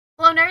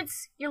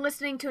nerds! You're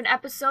listening to an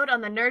episode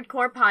on the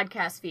Nerdcore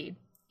podcast feed.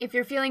 If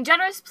you're feeling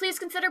generous, please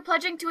consider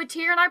pledging to a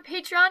tier on our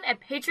Patreon at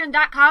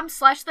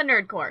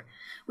patreon.com/thenerdcore.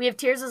 We have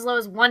tiers as low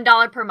as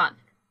 $1 per month.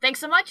 Thanks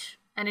so much,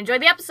 and enjoy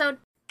the episode!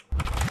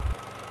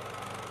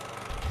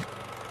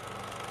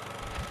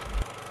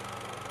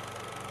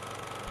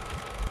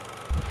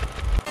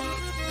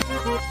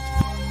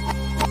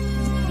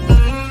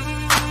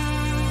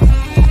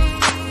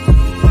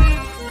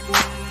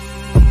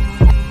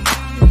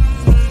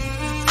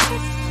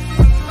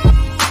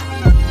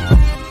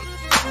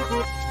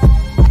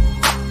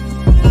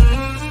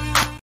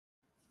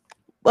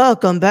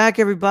 Welcome back,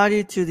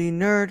 everybody, to the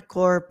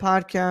Nerdcore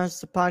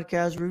podcast. The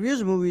podcast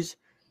reviews movies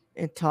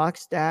and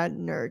talks that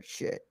nerd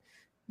shit.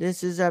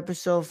 This is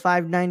episode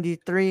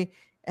 593,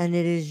 and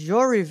it is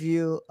your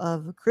review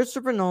of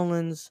Christopher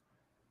Nolan's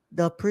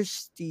The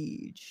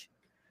Prestige.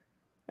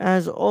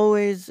 As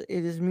always,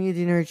 it is me,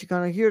 the Nerd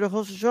Chicano, here to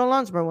host the show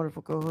alongside my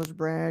wonderful co-host,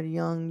 Brad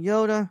Young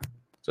Yoda.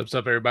 What's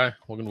up, everybody?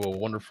 Welcome to a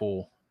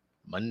wonderful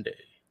Monday.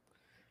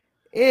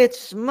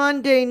 It's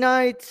Monday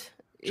night.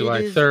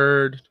 July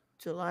 3rd.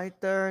 July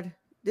 3rd.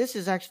 This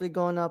is actually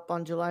going up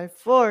on July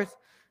 4th.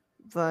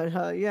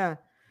 But, yeah.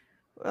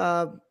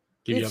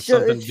 Give you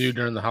something to do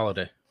during the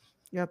holiday.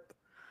 Yep.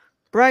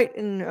 Bright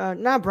and,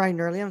 not bright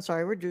and early. I'm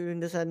sorry. We're doing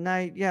this at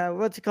night. Yeah,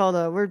 what's it called?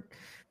 We're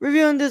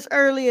reviewing this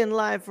early and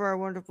live for our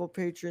wonderful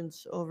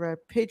patrons over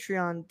at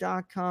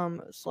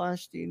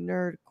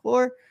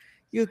patreon.com/thenerdcore.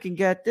 You can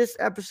get this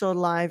episode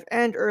live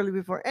and early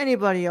before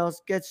anybody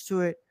else gets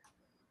to it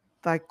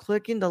by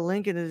clicking the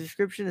link in the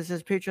description that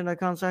says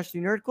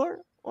patreon.com/thenerdcore.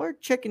 Or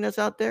checking us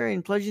out there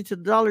and pledging to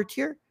the dollar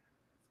tier.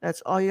 That's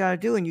all you gotta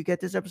do, and you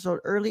get this episode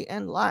early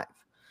and live.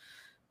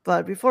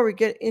 But before we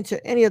get into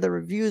any of the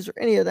reviews or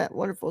any of that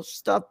wonderful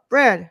stuff,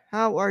 Brad,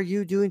 how are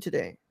you doing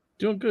today?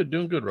 Doing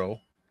good, Ro.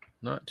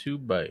 Not too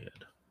bad.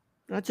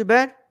 Not too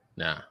bad?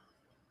 Nah,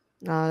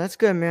 that's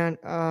good, man.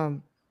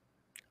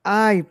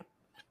 I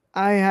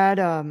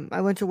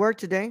went to work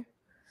today.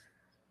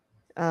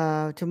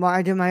 Tomorrow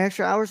I did my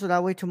extra hours, so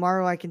that way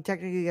tomorrow I can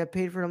technically get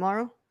paid for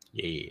tomorrow.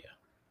 Yeah,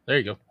 there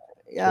you go.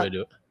 Yeah. That's the way to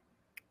do it.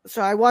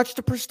 So I watched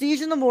The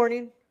Prestige in the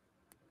morning,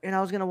 and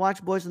I was gonna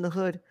watch Boys in the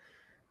Hood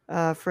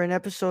for an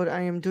episode I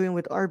am doing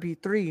with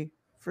RB3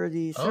 for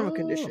the cinema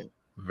condition.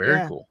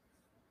 Very cool.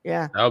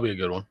 Yeah, that'll be a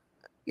good one.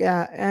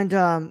 Yeah, and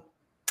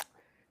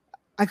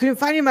I couldn't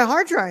find it in my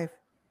hard drive.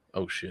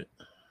 Oh shit.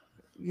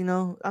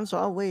 I'm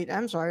sorry. Oh wait,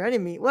 I'm sorry. I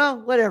didn't mean.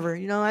 Well, whatever.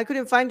 I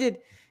couldn't find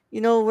it.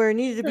 Where it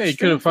needed to be. Yeah, you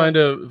couldn't find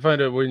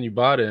it when you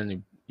bought it,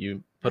 and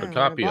you put a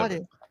copy of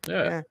it.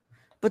 Yeah.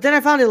 But then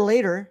I found it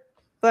later.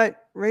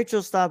 But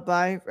Rachel stopped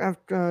by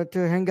after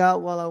to hang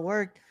out while I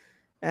worked,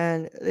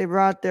 and they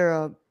brought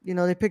their,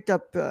 they picked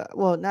up. They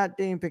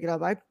didn't pick it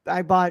up.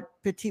 I bought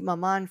Petite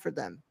Maman for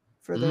them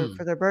for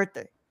their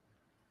birthday,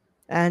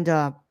 and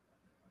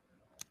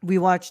we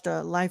watched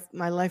My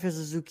Life as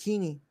a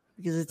Zucchini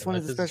because it's one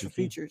of the special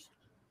features.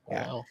 Wow.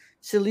 Yeah,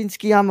 Celine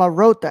Sciamma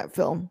wrote that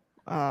film,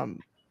 and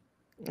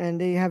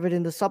they have it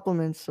in the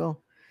supplements.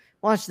 So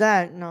watched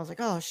that, and I was like,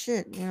 oh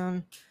shit,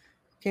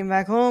 Came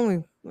back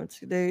home.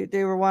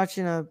 They were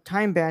watching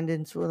Time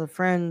Bandits with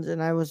friends,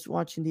 and I was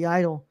watching The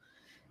Idol.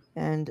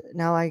 And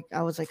now I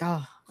was like,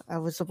 I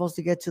was supposed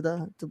to get to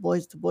the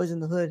boys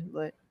in the Hood,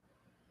 but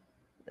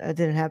that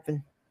didn't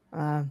happen.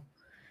 But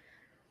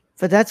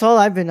that's all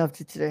I've been up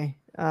to today.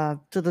 To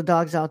the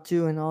dogs out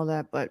too and all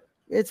that. But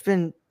it's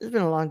been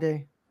a long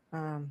day.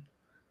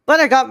 But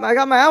I got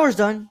my hours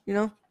done.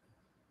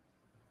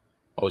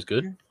 Always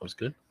good. Always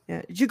good.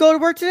 Yeah. Did you go to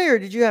work today, or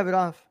did you have it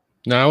off?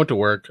 No, I went to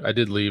work. I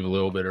did leave a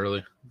little bit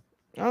early.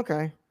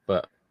 Okay.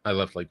 But I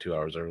left like 2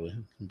 hours early.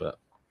 But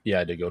yeah,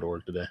 I did go to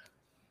work today.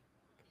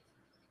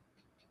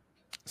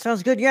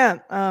 Sounds good. Yeah.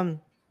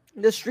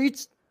 The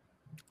streets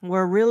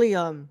were really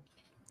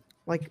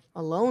like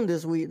alone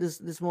this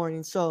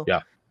morning. So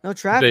yeah, no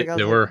traffic.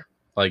 They were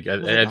like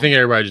I think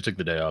everybody just took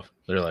the day off.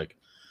 They're like,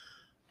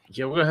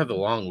 yeah, we're gonna have the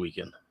long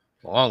weekend,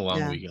 long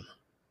weekend.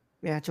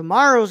 Yeah,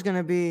 tomorrow's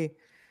gonna be.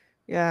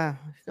 Yeah,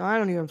 no, I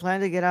don't even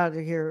plan to get out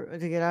of here. Out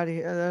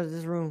of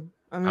this room.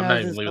 I'm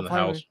not even leaving the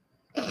house.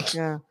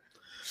 Yeah,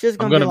 shit's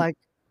gonna be like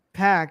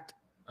packed.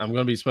 I'm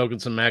gonna be smoking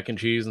some mac and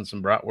cheese and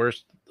some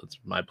bratwurst. That's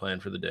my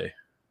plan for the day.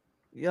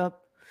 Yep.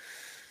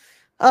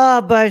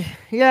 But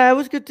yeah, it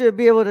was good to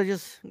be able to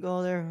just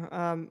go there.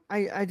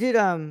 I did.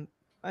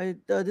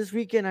 This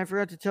weekend I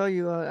forgot to tell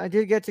you. I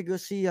did get to go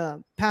see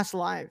Past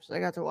Lives. I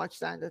got to watch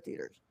that in the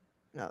theaters.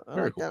 I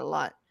like that a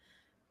lot.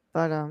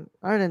 But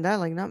other than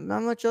that, like not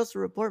much else to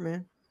report,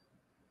 man.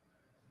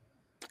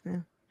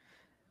 Yeah,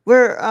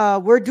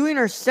 we're doing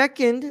our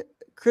second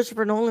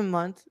Christopher Nolan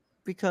month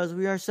because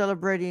we are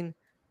celebrating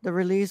the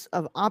release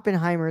of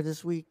Oppenheimer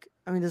this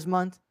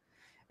month,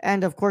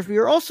 and of course we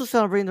are also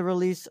celebrating the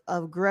release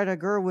of Greta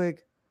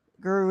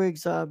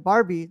Gerwig's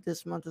Barbie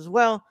this month as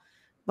well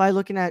by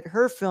looking at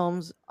her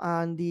films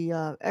on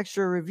the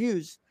extra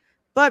reviews.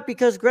 But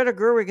because Greta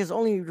Gerwig has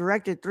only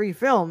directed 3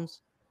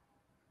 films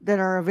that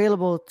are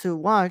available to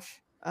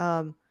watch,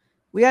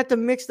 we had to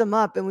mix them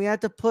up, and we had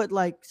to put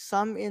like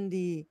some in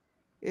the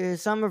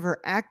is some of her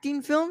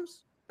acting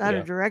films, not her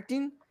Yeah.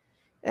 directing.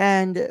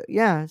 And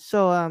yeah,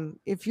 so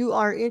if you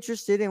are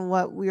interested in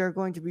what we are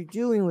going to be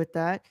doing with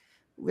that,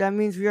 that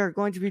means we are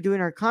going to be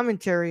doing our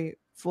commentary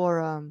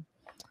for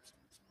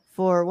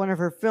one of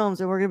her films,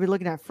 and we're going to be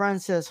looking at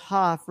Frances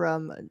Ha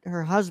from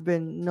her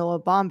husband Noah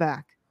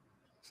Baumbach.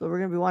 So we're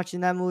going to be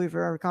watching that movie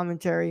for our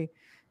commentary,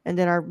 and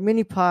then our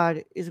mini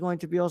pod is going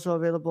to be also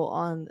available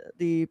on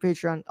the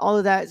Patreon. All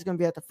of that is going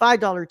to be at the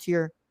 $5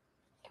 tier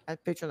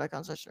at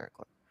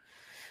patreon.com/nerdcore.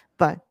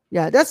 But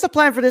yeah, that's the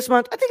plan for this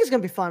month. I think it's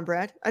going to be fun,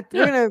 Brad. We're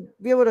Yeah. going to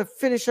be able to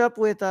finish up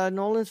with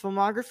Nolan's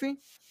filmography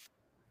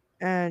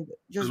and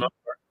just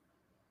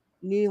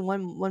needing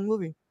one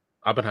movie.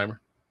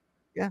 Oppenheimer.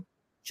 Yeah.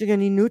 She's going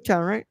to need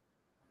Nuketown, right?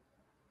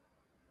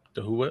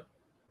 The who what?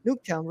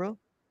 Nuketown, bro.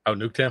 Oh,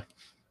 Nuketown.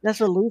 That's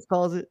what Luke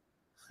calls it.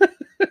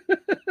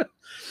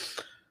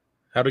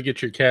 How to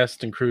get your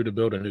cast and crew to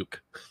build a nuke.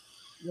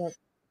 Yep.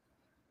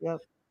 There's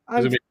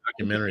gonna be a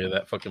documentary of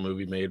that fucking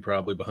movie made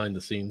probably behind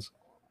the scenes.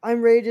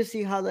 I'm ready to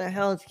see how the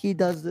hell he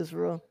does this,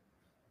 bro.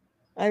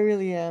 I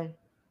really am.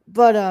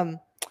 But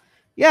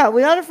yeah,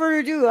 without further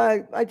ado,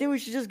 I think we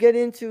should just get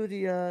into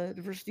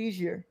the Prestige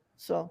here.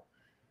 So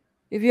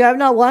if you have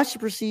not watched the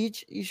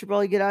Prestige, you should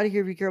probably get out of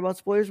here if you care about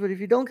spoilers. But if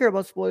you don't care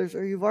about spoilers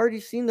or you've already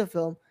seen the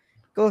film,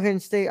 go ahead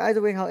and stay.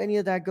 Either way, how any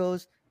of that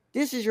goes,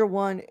 this is your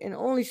one and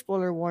only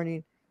spoiler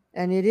warning,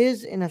 and it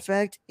is in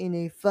effect in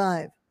a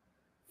 5,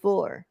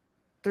 4,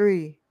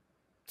 3,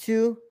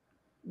 2,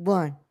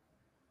 1.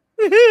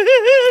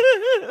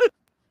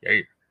 Yeah.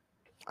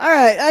 All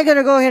right, I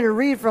gotta go ahead and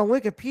read from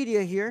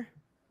Wikipedia here.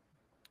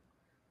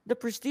 The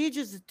Prestige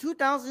is a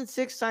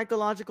 2006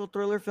 psychological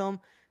thriller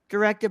film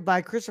directed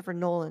by Christopher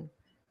Nolan,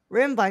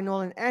 written by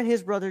Nolan and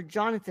his brother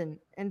Jonathan,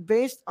 and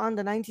based on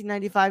the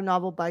 1995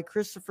 novel by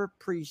Christopher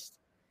Priest.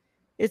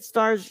 It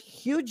stars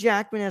Hugh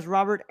Jackman as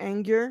Robert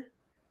Angier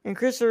and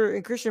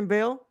Christian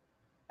Bale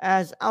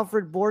as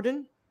Alfred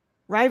Borden,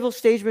 rival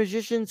stage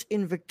magicians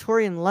in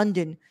Victorian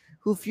London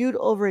who feud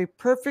over a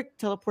perfect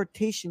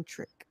teleportation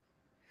trick.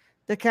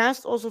 The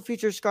cast also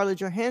features Scarlett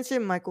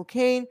Johansson, Michael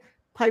Caine,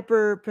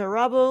 Piper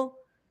Perabo,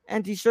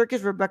 Andy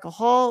Serkis, Rebecca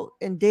Hall,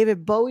 and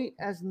David Bowie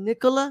as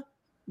Nikola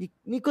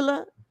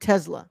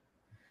Tesla.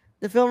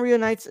 The film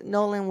reunites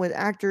Nolan with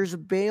actors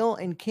Bale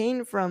and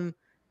Caine from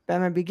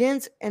Batman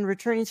Begins and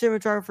returning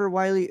cinematographer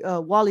Wally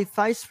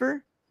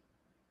Feister,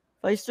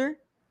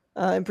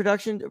 and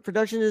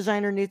production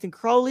designer Nathan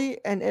Crowley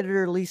and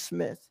editor Lee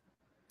Smith.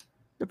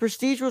 The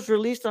Prestige was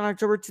released on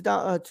October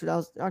 20th,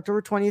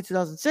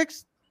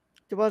 2006.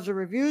 To positive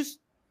reviews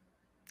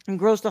and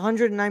grossed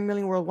 109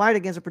 million worldwide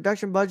against a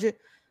production budget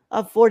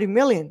of 40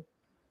 million.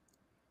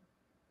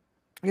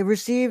 It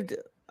received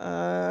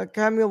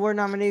Academy Award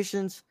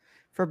nominations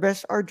for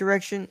Best Art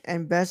Direction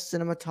and Best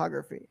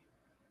Cinematography.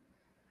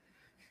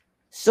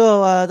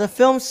 So the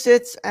film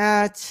sits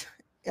at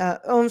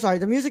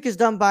the music is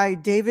done by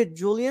David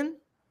Julian,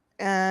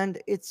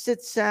 and it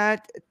sits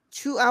at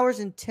 2 hours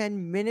and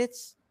 10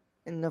 minutes.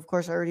 And of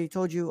course, I already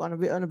told you on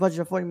a budget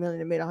of 40 million,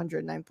 it made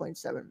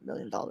 109.7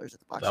 million dollars at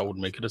the box. That would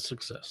make it a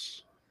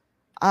success.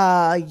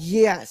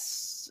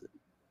 Yes,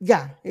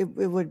 yeah, it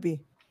would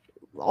be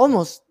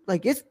almost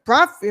like it's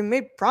profit. It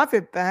made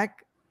profit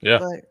back. Yeah,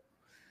 but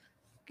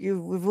if it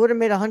would have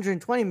made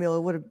 120 mil,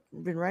 it would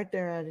have been right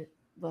there at it.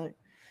 But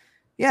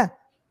yeah,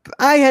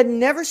 I had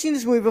never seen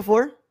this movie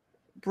before.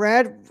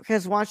 Brad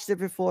has watched it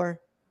before,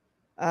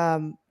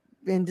 and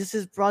this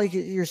is probably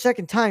your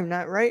second time,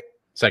 not right?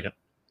 second.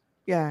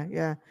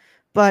 Yeah.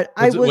 But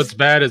what's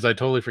bad is I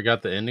totally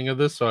forgot the ending of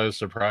this, so I was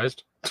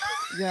surprised.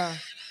 Yeah.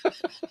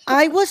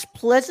 I was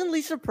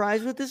pleasantly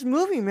surprised with this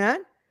movie,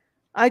 man.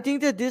 I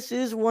think that this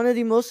is one of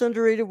the most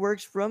underrated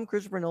works from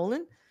Christopher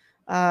Nolan.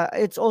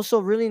 It's also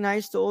really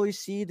nice to always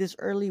see this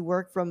early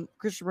work from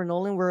Christopher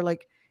Nolan where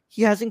like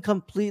he hasn't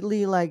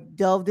completely like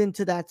delved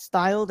into that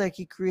style that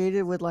he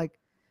created with like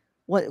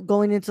what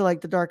going into like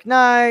the Dark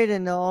Knight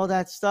and all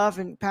that stuff,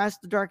 and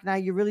past the Dark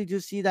Knight you really do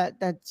see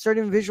that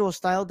certain visual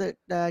style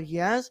that he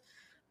has.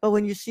 But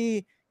when you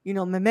see,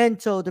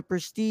 Memento, The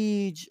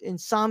Prestige,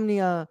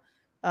 Insomnia,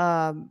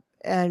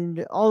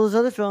 and all those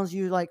other films,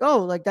 you like,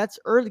 oh, like that's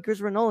early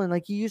Christopher Nolan.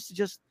 Like he used to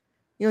just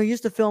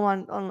used to film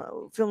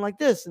on film like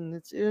this, and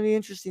it's really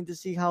interesting to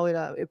see how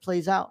it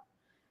plays out.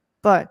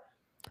 But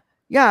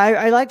yeah,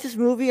 I like this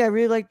movie. I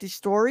really like the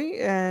story,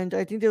 and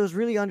I think it was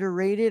really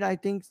underrated. I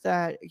think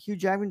that Hugh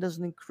Jackman does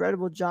an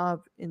incredible job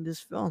in this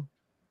film.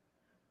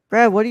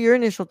 Brad, what are your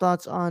initial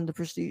thoughts on The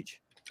Prestige?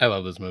 I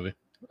love this movie.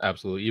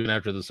 Absolutely. Even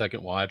after the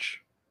second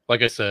watch,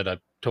 like I said, I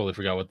totally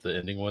forgot what the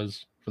ending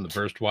was from the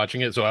first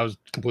watching it, so I was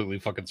completely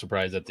fucking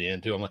surprised at the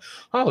end too. I'm like,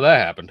 oh, that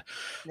happened.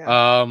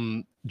 Yeah.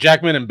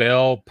 Jackman and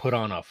Bale put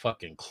on a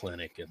fucking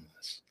clinic in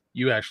this.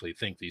 You actually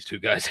think these two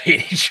guys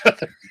hate each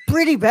other?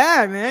 Pretty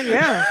bad, man.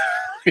 Yeah.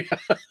 Yeah.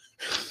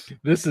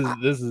 This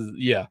is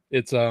yeah.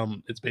 It's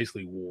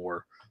basically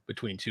war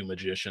between two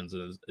magicians,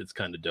 and it's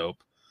kind of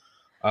dope.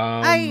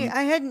 I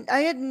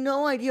had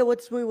no idea what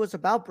this movie was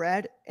about,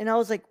 Brad, and I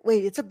was like,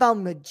 wait, it's about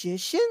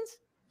magicians?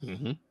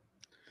 Mm-hmm.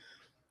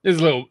 It's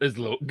a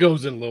little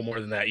goes in a little more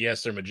than that.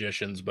 Yes, they're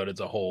magicians, but it's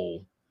a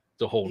whole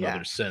Yeah.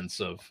 nother sense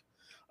of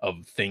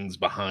things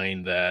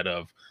behind that,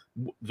 of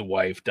the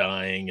wife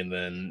dying and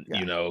then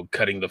Yeah.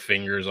 cutting the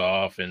fingers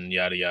off and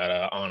yada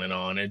yada, on and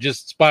on. It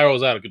just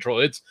spirals out of control.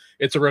 It's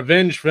a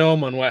revenge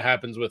film on what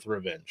happens with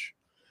revenge.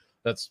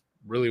 That's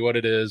really what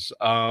it is.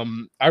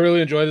 I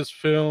really enjoy this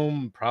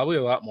film probably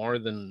a lot more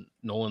than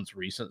Nolan's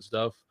recent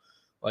stuff,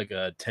 like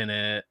a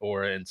Tenet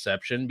or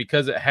Inception,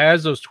 because it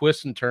has those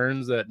twists and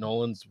turns that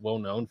Nolan's well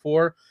known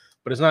for,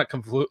 but it's not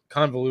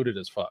convoluted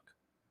as fuck.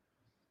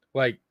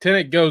 Like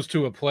Tenet goes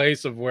to a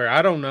place of where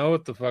I don't know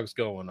what the fuck's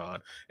going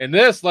on, and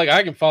this, like,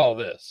 I can follow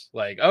this.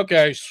 Like,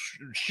 okay,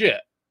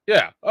 shit,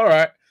 yeah, all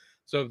right.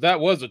 So if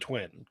that was a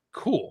twin,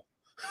 cool,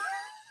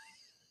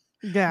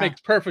 Yeah.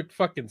 makes perfect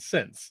fucking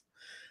sense.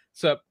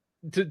 So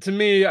to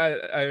me,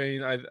 I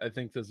mean, I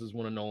think this is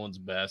one of Nolan's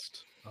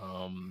best.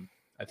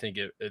 I think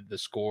the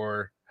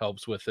score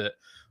helps with it.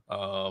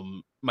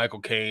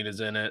 Michael Caine is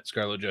in it.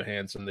 Scarlett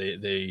Johansson.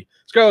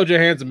 Scarlett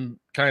Johansson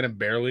kind of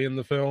barely in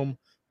the film,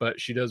 but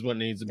she does what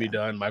needs to be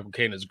done. Michael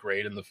Caine is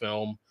great in the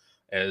film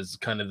as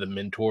kind of the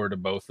mentor to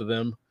both of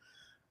them.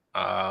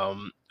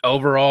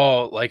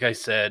 Overall, like I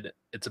said,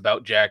 it's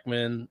about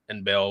Jackman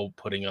and Bell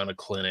putting on a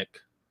clinic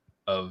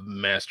of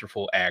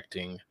masterful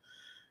acting,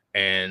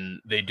 and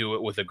they do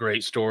it with a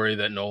great story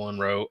that Nolan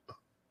wrote.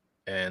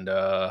 And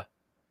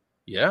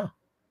yeah,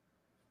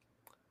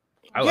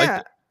 I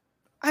liked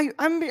it.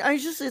 I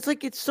just, it's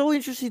like, it's so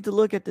interesting to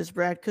look at this,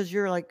 Brad, because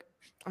you're like,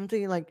 I'm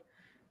thinking like,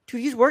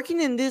 dude, he's working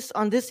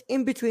on this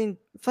in between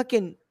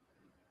fucking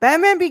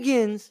Batman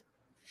Begins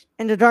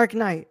and The Dark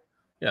Knight.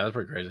 Yeah, that's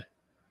pretty crazy.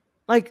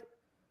 Like,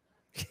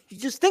 you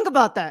just think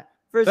about that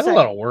for a That's second.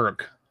 a lot of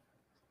work.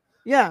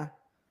 Yeah.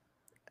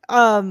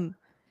 Although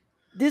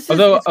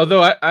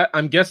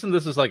I'm guessing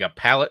this is like a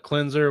palate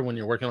cleanser when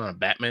you're working on a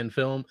Batman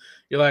film.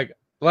 You're like,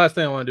 the last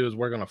thing I want to do is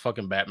work on a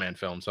fucking Batman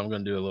film, so I'm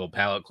going to do a little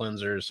palate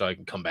cleanser so I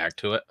can come back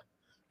to it.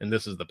 And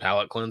this is the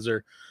palate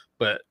cleanser.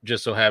 But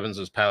just so happens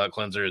this palate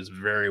cleanser is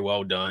very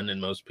well done,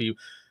 and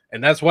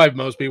that's why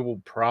most people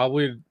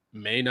probably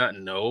may not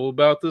know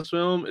about this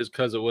film, is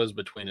because it was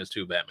between his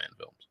two Batman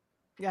films.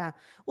 Yeah.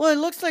 Well, it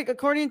looks like,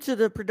 according to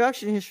the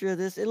production history of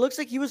this, it looks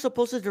like he was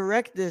supposed to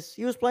direct this.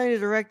 He was planning to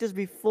direct this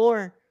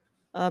before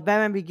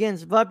Batman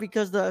Begins, but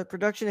because the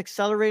production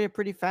accelerated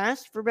pretty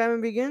fast for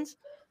Batman Begins,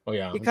 Oh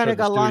yeah, it kind of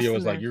got lost. The studio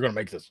was like, "You're gonna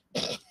make this."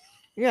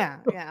 Yeah,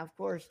 of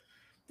course.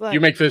 But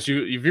you make this.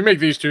 If you make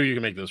these two, you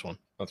can make this one.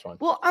 That's fine.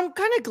 Well, I'm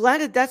kind of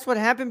glad that that's what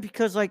happened,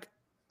 because, like,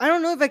 I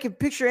don't know if I can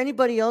picture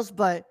anybody else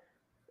but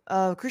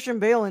Christian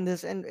Bale in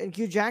this, and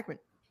Hugh Jackman.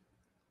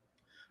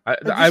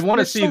 I want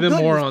to see them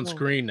more on film.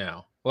 screen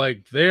now.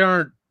 Like, they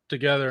aren't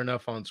together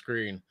enough on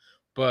screen,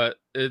 but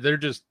they're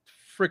just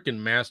freaking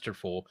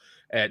masterful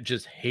at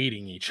just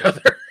hating each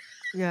other.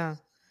 Yeah.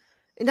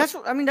 And that's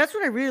what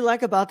I really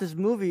like about this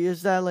movie,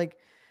 is that, like,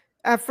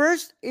 at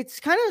first it's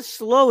kind of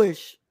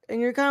slowish,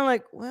 and you're kind of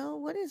like, well,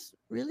 what is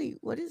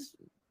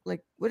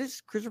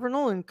Christopher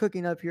Nolan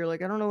cooking up here?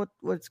 Like, I don't know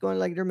what's going,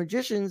 like, they're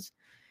magicians,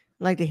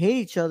 like, they hate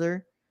each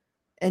other,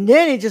 and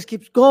then it just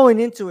keeps going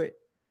into it.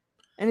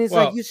 And it's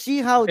like, you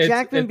see how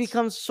Jackman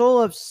becomes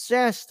so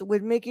obsessed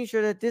with making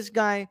sure that this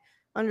guy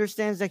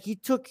understands that he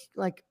took,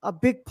 like, a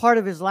big part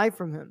of his life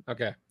from him.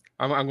 Okay.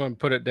 I'm going to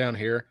put it down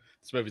here.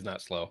 This movie's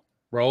not slow.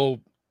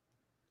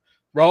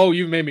 Roll,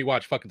 you've made me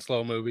watch fucking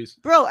slow movies.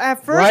 Bro,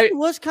 at first it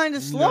was kind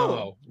of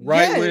slow.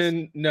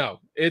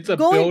 It's a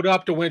build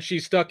up to when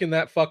she's stuck in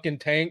that fucking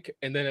tank,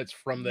 and then it's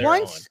from there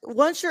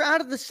once you're out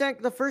of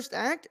the first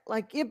act,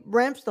 like, it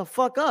ramps the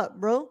fuck up,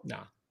 bro.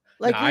 Nah.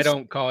 Like, I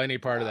don't call any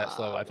part of that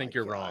slow. I think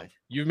you're wrong.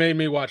 You've made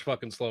me watch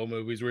fucking slow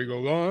movies where you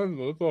go,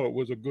 oh, I thought it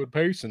was a good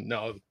pacing.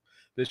 No,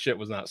 this shit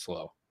was not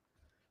slow.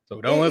 So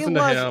don't listen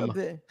to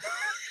him.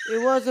 It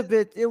was a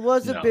bit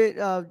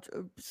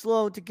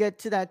slow to get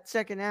to that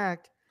second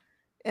act.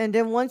 And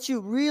then once you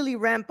really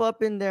ramp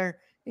up in there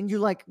and you,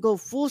 like, go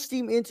full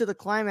steam into the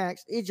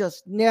climax, it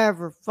just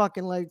never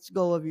fucking lets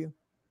go of you.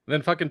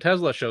 Then fucking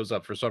Tesla shows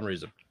up for some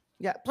reason.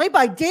 Yeah, played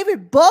by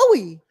David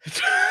Bowie.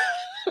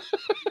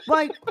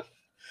 Like,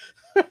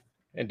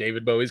 and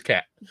David Bowie's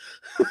cat.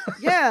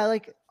 Yeah,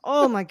 like,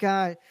 oh my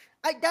god.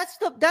 That's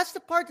the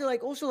part that,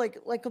 like, also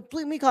like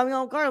completely caught me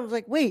off guard. I was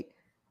like, wait,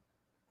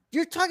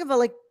 you're talking about,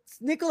 like,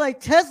 Nikolai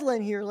Tesla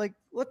in here? Like,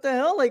 what the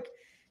hell? Like,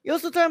 you're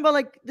also talking about,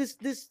 like, this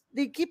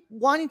they keep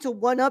wanting to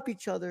one up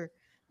each other.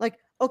 Like,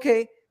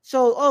 okay,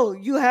 so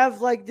you have,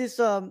 like, this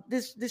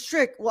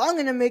trick. Well, I'm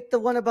gonna make the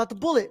one about the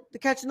bullet, the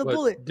catching the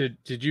bullet.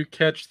 Did you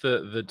catch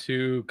the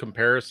two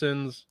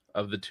comparisons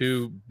of the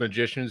two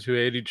magicians who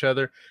hate each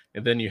other,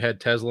 and then you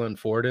had Tesla and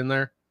Ford in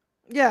there?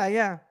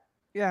 Yeah.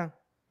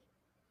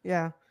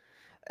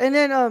 And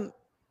then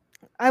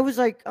I was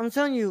like, I'm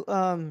telling you,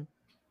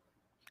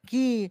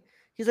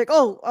 he's like,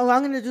 oh,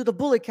 I'm gonna do the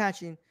bullet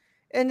catching.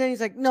 And then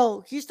he's like,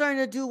 no, he's starting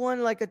to do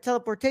one like a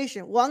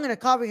teleportation. Well, I'm going to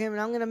copy him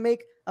and I'm going to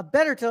make a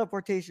better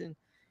teleportation.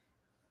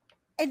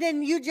 And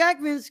then Hugh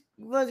Jackman's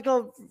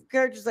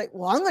character's like,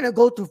 well, I'm going to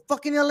go through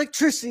fucking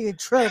electricity and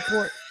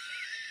teleport.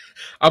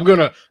 I'm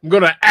gonna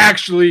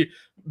actually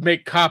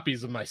make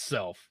copies of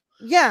myself.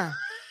 Yeah.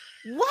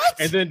 What?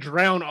 And then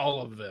drown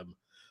all of them.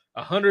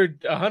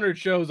 100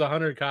 shows,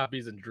 100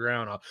 copies, and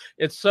drown all.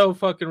 It's so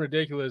fucking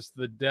ridiculous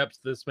the depths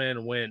this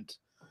man went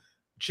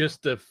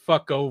just to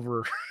fuck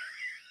over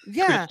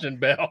Christian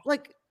Bale.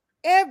 Like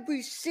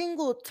every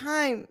single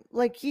time,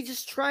 like he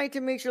just tried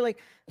to make sure like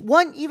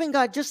one even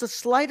got just a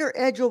slighter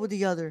edge over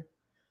the other.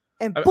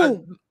 And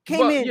boom,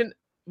 came in.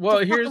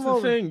 Here's the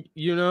thing,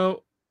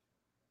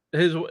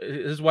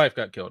 his wife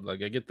got killed.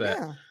 Like I get that.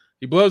 Yeah.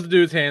 He blows the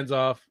dude's hands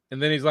off,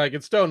 and then he's like,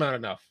 it's still not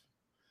enough.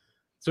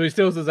 So he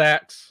steals his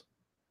axe.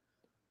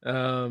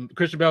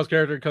 Christian Bale's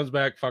character comes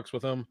back, fucks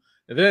with him,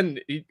 and then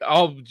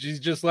he's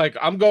just like,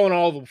 I'm going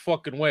all the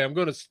fucking way. I'm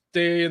going to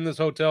stay in this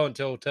hotel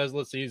until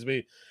Tesla sees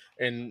me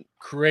and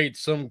create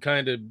some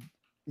kind of,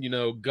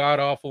 god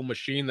awful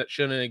machine that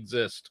shouldn't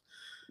exist.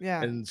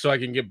 Yeah. And so I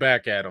can get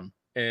back at him.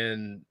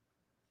 And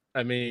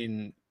I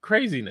mean,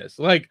 craziness.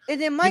 Like, and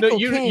then Michael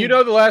Caine. You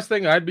know the last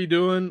thing I'd be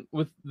doing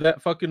with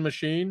that fucking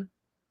machine?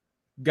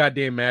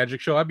 Goddamn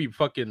magic show. I'd be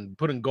fucking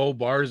putting gold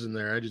bars in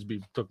there. I'd just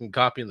be fucking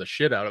copying the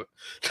shit out of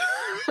it.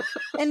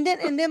 and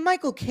then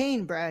Michael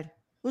Caine, Brad,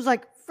 was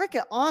like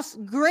freaking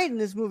awesome, great in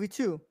this movie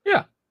too.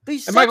 Yeah.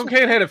 And Michael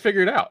Caine had it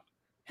figured out.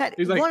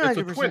 He's like, 100%. It's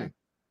a twin.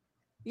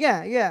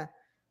 Yeah.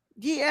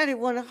 He had it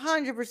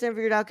 100%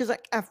 figured out. Because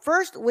like at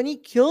first when he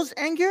kills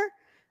Anger,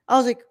 I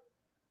was like,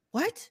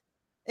 what?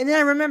 And then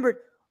I remembered,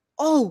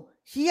 oh,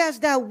 he has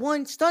that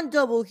one stunt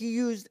double he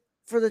used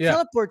for the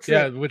teleport trick.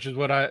 Yeah, which is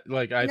what I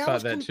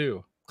thought that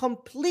too.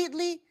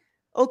 Completely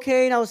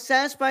okay. And I was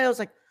satisfied. I was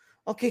like,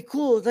 okay,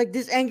 cool. It's like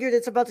this Anger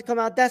that's about to come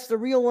out, that's the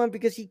real one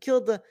because he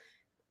killed the.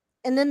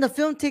 And then the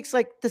film takes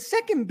like the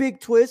second big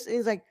twist. And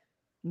he's like,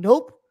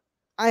 nope,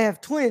 I have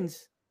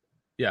twins.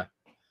 Yeah.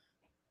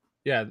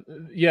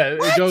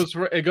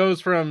 It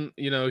goes from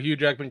Hugh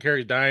Jackman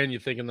Carrey's dying. You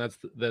thinking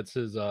that's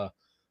his the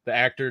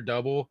actor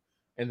double,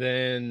 and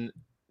then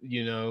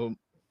Hugh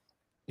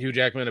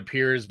Jackman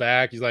appears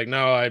back. He's like,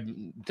 no,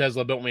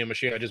 Tesla built me a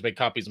machine. I just make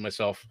copies of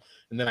myself,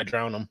 and then I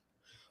drown them.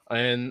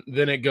 And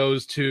then it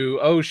goes to,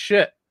 oh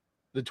shit,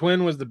 the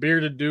twin was the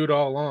bearded dude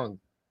all along.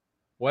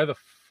 Why the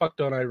fuck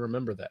don't I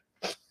remember that?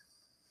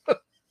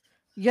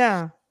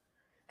 Yeah.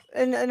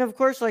 And of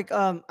course, like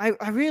I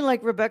really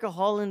like Rebecca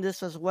Hall in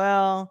this as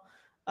well.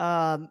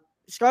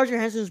 Scarlett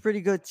Johansson is pretty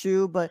good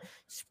too, but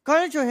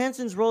Scarlett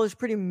Johansson's role is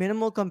pretty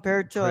minimal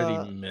compared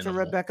to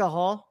Rebecca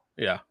Hall.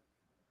 Yeah.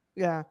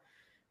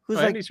 Who's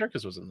Andy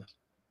Serkis was in this.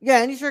 Yeah,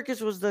 Andy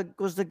Serkis was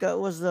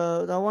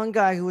the one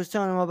guy who was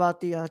telling him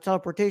about the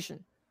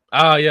teleportation.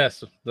 Ah,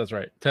 yes, that's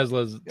right.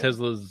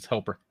 Tesla's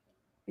helper.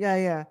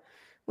 Yeah.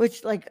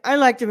 Which like I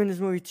liked him in this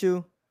movie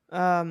too.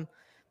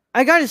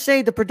 I gotta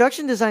say the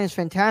production design is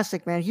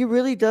fantastic, man. He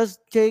really does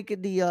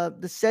take the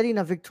setting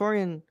of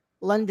Victorian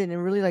London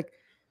and really like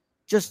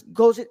just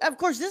goes. Of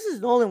course, this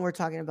is Nolan we're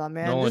talking about,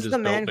 man. Nolan this is just the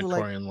man built who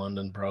Victorian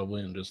London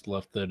probably and just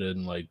left it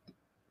in like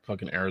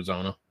fucking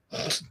Arizona.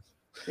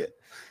 Yeah.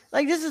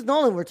 Like this is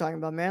Nolan we're talking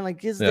about, man.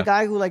 Like this is the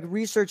guy who like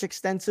researched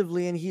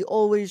extensively and he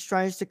always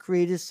tries to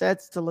create his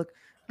sets to look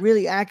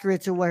really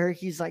accurate to where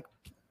he's like,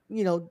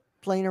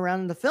 playing around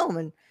in the film.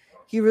 And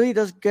he really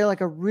does get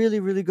like a really,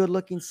 really good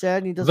looking set.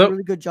 And he does a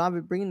really good job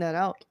at bringing that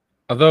out.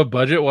 Although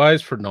budget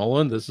wise for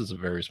Nolan, this is a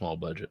very small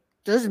budget.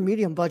 This is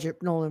medium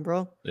budget Nolan,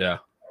 bro. Yeah.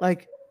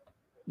 Like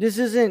this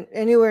isn't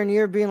anywhere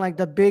near being like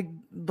the big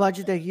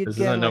budget that you'd get.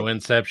 This isn't no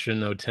Inception,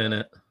 no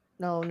Tenet.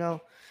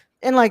 No.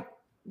 And like,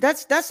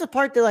 that's the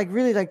part that like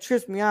really like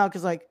trips me out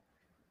because like,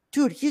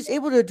 dude, he's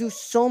able to do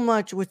so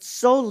much with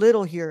so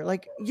little here.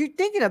 Like you're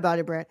thinking about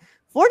it, Brad.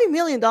 $40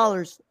 million,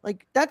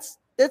 like that's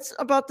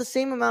about the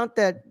same amount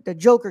that the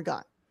Joker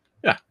got.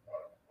 Yeah.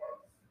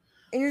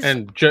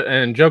 And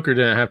Joker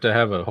didn't have to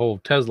have a whole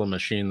Tesla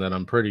machine that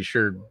I'm pretty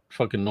sure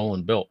fucking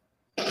Nolan built.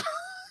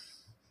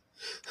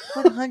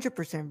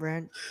 100%,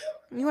 Brad.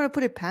 You want to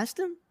put it past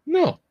him?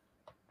 No.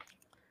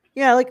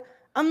 Yeah, like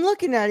I'm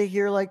looking at it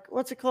here. Like,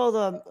 what's it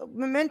called?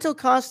 Memento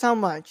cost how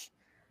much?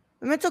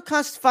 Memento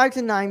cost $5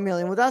 to $9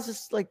 million. Well, that's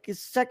just like his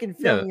second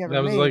film he ever made.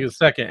 That was like his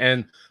second.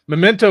 And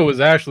Memento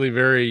was actually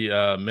very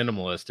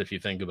minimalist if you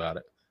think about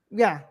it.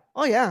 Yeah.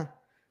 Oh yeah.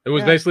 It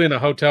was basically in a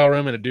hotel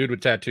room and a dude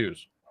with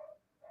tattoos.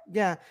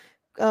 Yeah.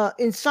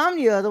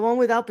 Insomnia, the one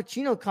with Al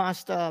Pacino,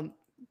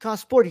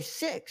 cost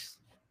 46.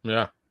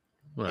 Yeah.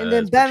 Well, and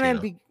then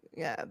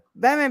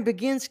Batman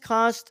Begins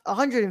cost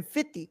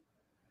 150.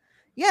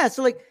 Yeah,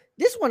 so like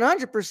this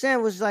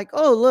 100% was like,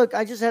 oh look,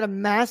 I just had a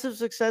massive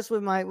success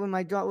with my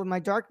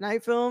Dark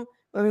Knight film.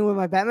 I mean, with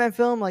my Batman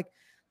film. Like,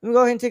 let me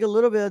go ahead and take a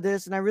little bit of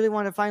this, and I really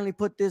want to finally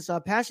put this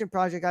passion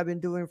project I've been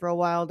doing for a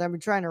while that I've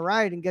been trying to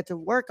write and get to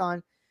work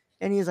on.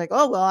 And he's like,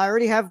 oh well, I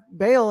already have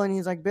Bale, and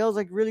he's like, Bale's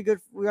like really good.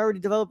 We already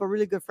developed a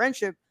really good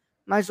friendship.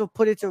 Might as well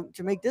put it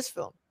to make this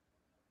film.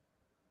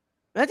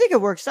 And I think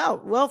it works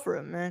out well for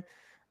him, man.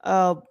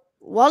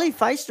 Wally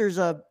Feister's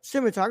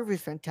cinematography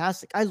is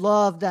fantastic. I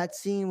love that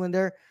scene when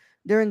they're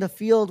in the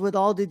field with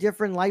all the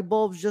different light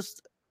bulbs,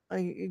 just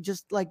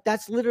like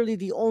that's literally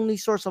the only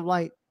source of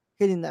light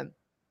hitting them,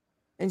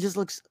 and just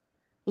looks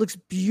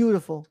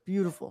beautiful.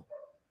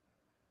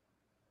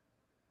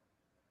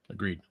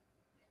 Agreed.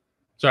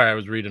 Sorry, I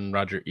was reading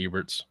Roger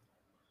Ebert's.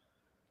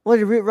 What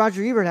did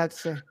Roger Ebert have to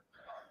say?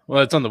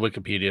 Well, it's on the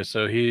Wikipedia.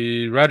 So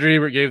Roger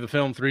Ebert gave the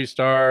film 3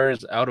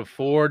 stars out of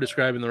 4,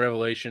 describing the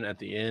revelation at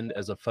the end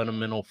as a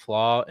fundamental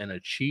flaw and a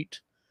cheat.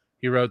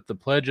 He wrote, "The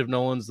pledge of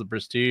Nolan's The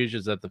Prestige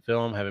is that the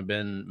film, having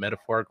been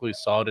metaphorically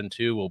sawed in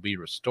two, will be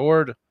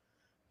restored.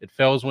 It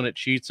fails when it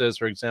cheats, as,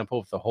 for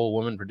example, if the whole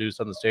woman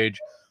produced on the stage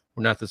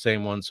were not the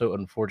same one, so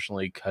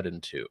unfortunately cut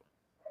in two."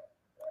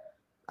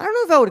 I don't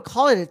know if I would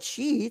call it a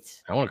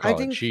cheat. I want to call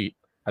it a cheat.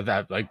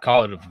 I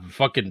call it a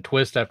fucking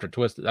twist after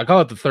twist. I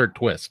call it the third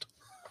twist.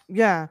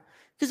 Yeah,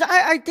 because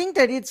I think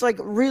that it's like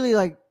really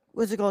like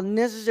what's it called,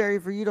 necessary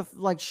for you to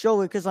like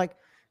show it, because like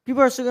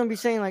people are still gonna be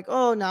saying like,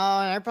 oh no,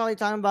 I'm probably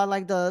talking about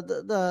like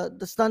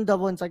the stunt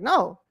double, and it's like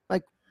no,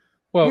 like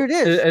Well, here it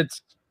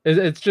is.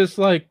 it's just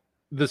like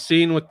the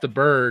scene with the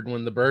bird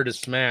when the bird is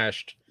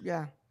smashed.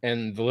 Yeah,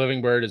 and the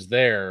living bird is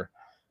there.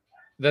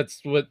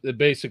 That's what it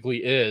basically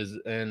is.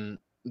 And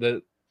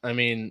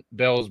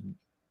Bell's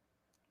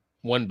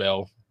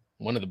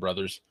one of the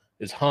brothers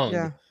is hung,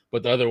 yeah.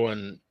 but the other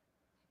one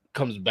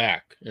comes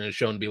back and is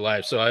shown to be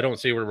live. So I don't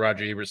see where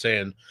Roger Ebert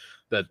saying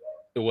that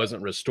it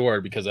wasn't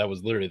restored, because that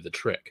was literally the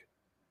trick.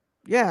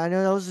 Yeah, I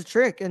know that was the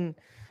trick, and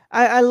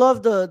I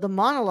love the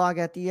monologue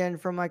at the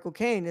end from Michael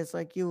Caine. It's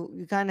like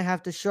you kind of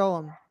have to show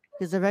them,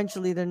 because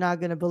eventually they're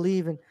not gonna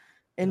believe, and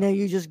then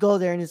you just go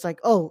there and it's like,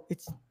 oh,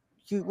 it's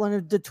one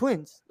of the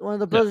twins, one of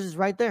the brothers is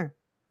right there.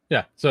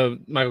 Yeah. So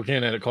Michael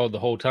Caine had it called the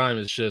whole time.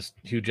 It's just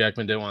Hugh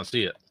Jackman didn't want to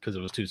see it because it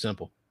was too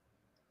simple.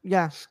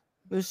 Yeah,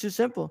 it was too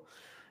simple.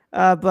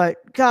 But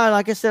God,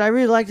 like I said, I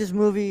really like this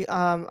movie.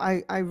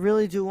 I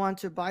really do want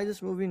to buy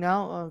this movie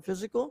now,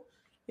 physical.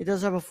 It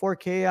does have a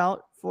 4K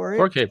out for it.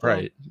 4K,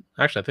 probably.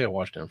 Actually, I think I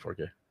watched it on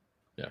 4K.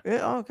 Yeah.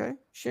 Yeah. Okay.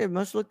 Shit, it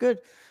must look good.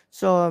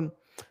 So,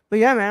 but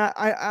yeah, man,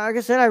 I like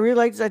I said, I really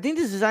like this. I think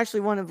this is actually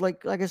one of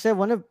like I said,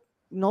 one of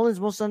Nolan's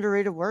most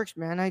underrated works,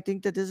 man. I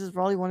think that this is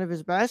probably one of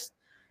his best.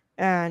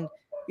 And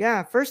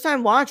yeah, first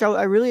time watch,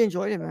 I really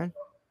enjoyed it, man.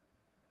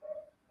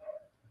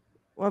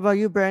 What about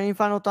you, Brad? Any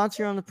final thoughts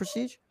here on The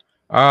Prestige?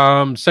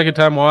 Second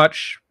time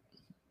watch,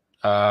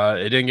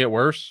 it didn't get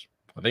worse.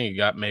 I think it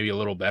got maybe a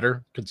little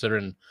better,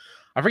 considering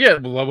I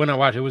forget when I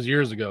watched it. It was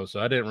years ago, so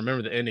I didn't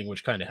remember the ending,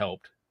 which kind of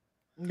helped.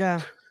 Yeah.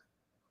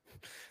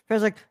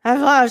 Fred's like,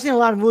 I've seen a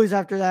lot of movies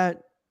after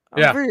that.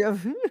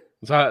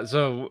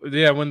 So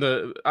yeah, when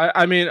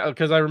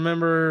because I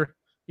remember,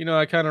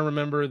 I kind of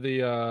remember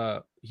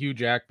the Hugh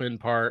Jackman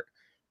part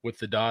with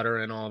the daughter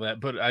and all that,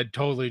 but I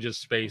totally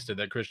just spaced it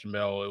that Christian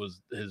Bale, it was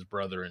his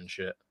brother and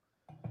shit.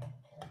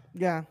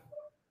 Yeah.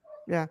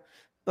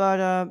 But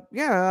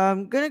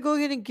I'm gonna go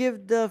ahead and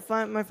give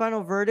my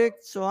final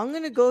verdict. So I'm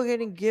gonna go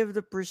ahead and give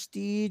The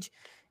Prestige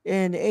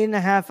an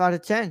 8.5 out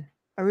of 10.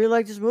 I really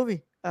like this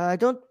movie. I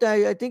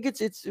think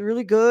it's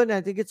really good, and I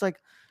think it's like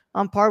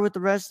on par with the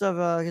rest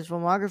of his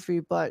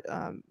filmography. But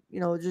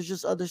there's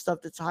just other stuff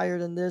that's higher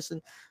than this.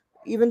 And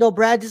even though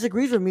Brad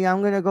disagrees with me,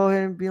 I'm gonna go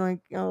ahead and be like,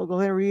 go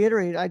ahead and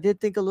reiterate. I did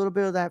think a little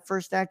bit of that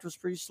first act was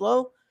pretty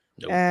slow.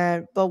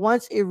 Nope. But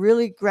once it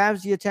really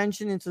grabs the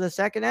attention into the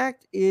second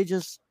act, it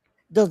just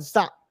doesn't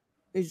stop.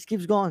 It just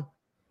keeps going.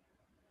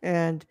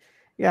 And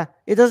yeah,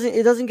 it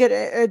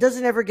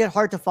doesn't ever get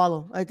hard to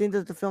follow. I think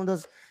that the film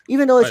does,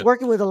 even though it's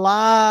working with a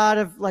lot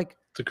of like,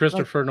 it's a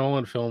Christopher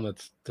Nolan film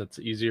that's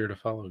easier to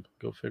follow.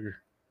 Go figure.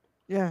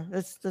 Yeah,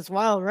 that's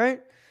wild, right?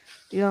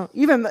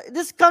 Even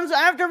this comes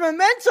after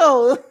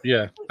Memento.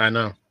 Yeah, I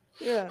know.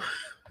 Yeah.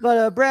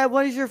 But Brad,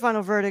 what is your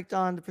final verdict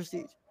on The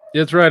Prestige?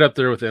 It's right up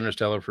there with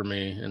Interstellar for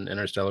me, and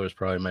Interstellar is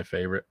probably my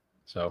favorite.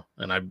 So,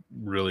 and I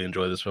really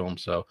enjoy this film.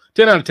 So,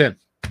 10 out of 10.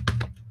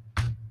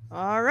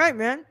 All right,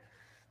 man.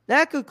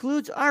 That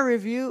concludes our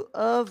review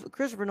of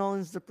Christopher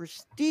Nolan's The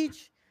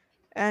Prestige.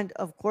 And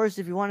of course,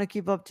 if you want to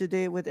keep up to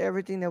date with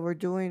everything that we're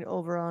doing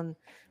over on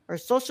our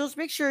socials,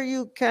 make sure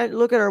you can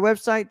look at our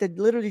website that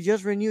literally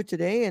just renewed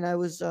today. And I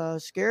was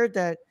scared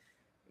that,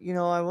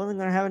 I wasn't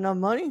going to have enough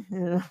money.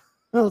 I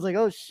was like,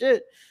 oh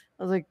shit.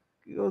 I was like,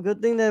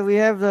 good thing that we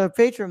have the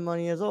Patreon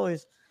money as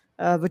always.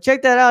 But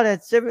check that out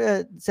at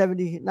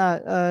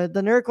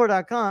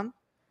thenerdcore.com.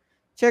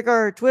 Check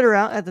our Twitter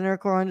out at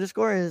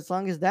 @thenerdcore_, as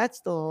long as that's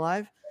still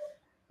alive.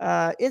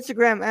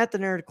 Instagram at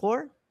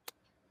 @thenerdcore.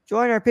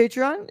 Join our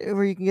Patreon,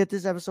 where you can get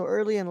this episode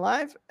early and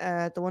live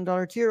at the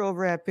 $1 tier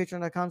over at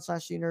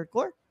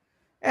patreon.com/thenerdcore.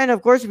 And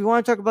of course, if you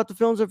want to talk about the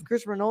films of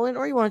Christopher Nolan,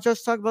 or you want to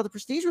just talk about The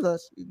Prestige with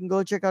us, you can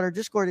go check out our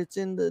Discord. It's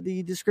in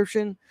the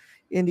description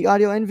in the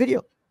audio and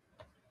video.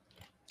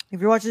 If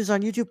you're watching this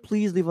on YouTube,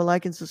 please leave a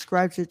like and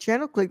subscribe to the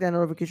channel. Click that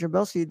notification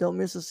bell so you don't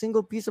miss a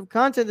single piece of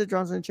content that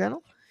drops on the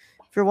channel.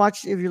 If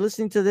you're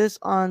listening to this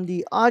on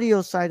the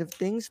audio side of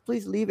things,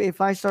 please leave a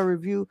 5-star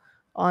review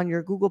on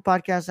your Google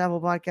Podcasts,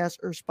 Apple Podcasts,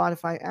 or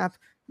Spotify app.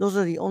 Those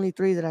are the only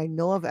 3 that I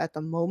know of at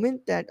the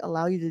moment that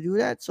allow you to do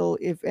that. So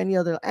if any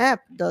other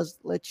app does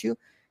let you,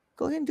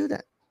 go ahead and do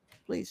that,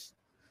 please.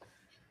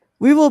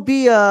 We will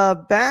be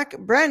back.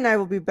 Brad and I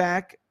will be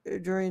back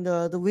during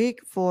the week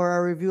for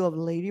our review of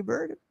Lady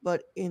Bird.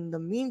 But in the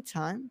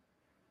meantime,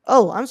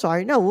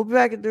 we'll be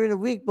back during the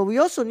week. But we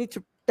also need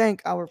to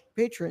thank our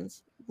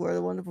patrons, who are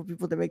the wonderful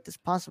people that make this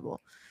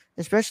possible,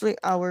 especially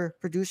our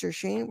producer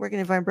Shane. Where can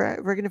you find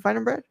Brad? Where can you find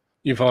him, Brad?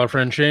 You can follow our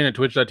friend Shane at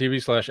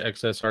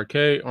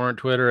twitch.tv/XSRK or on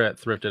Twitter at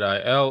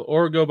ThriftedIL,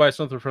 or go buy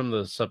something from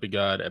the Suppy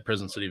God at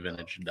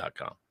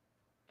PrisonCityVintage.com.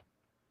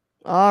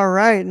 All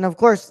right. And of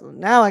course,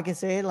 now I can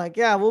say it like,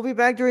 yeah, we'll be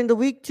back during the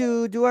week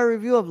to do our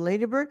review of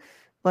Ladybird.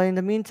 But in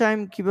the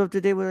meantime, keep up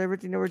to date with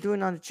everything that we're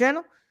doing on the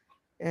channel.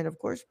 And of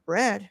course,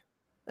 Brad,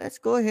 let's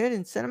go ahead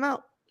and send him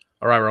out.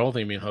 All right, Raul,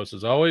 thank you, host,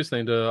 as always.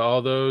 Thank to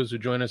all those who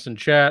join us in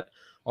chat,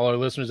 all our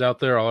listeners out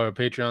there, all our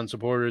Patreon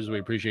supporters. We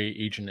appreciate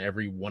each and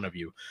every one of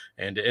you.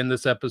 And to end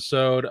this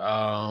episode,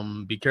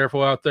 be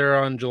careful out there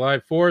on July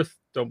 4th.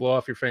 Don't blow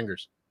off your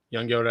fingers.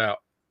 Young Yoda out.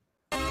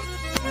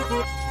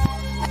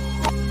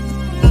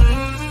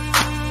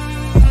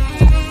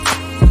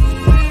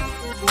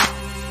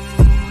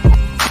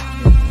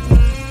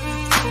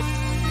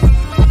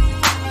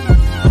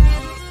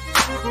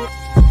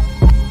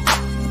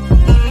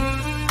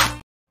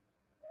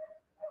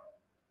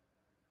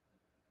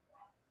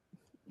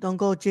 Don't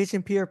go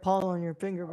Jason Pierre-Paul on your finger.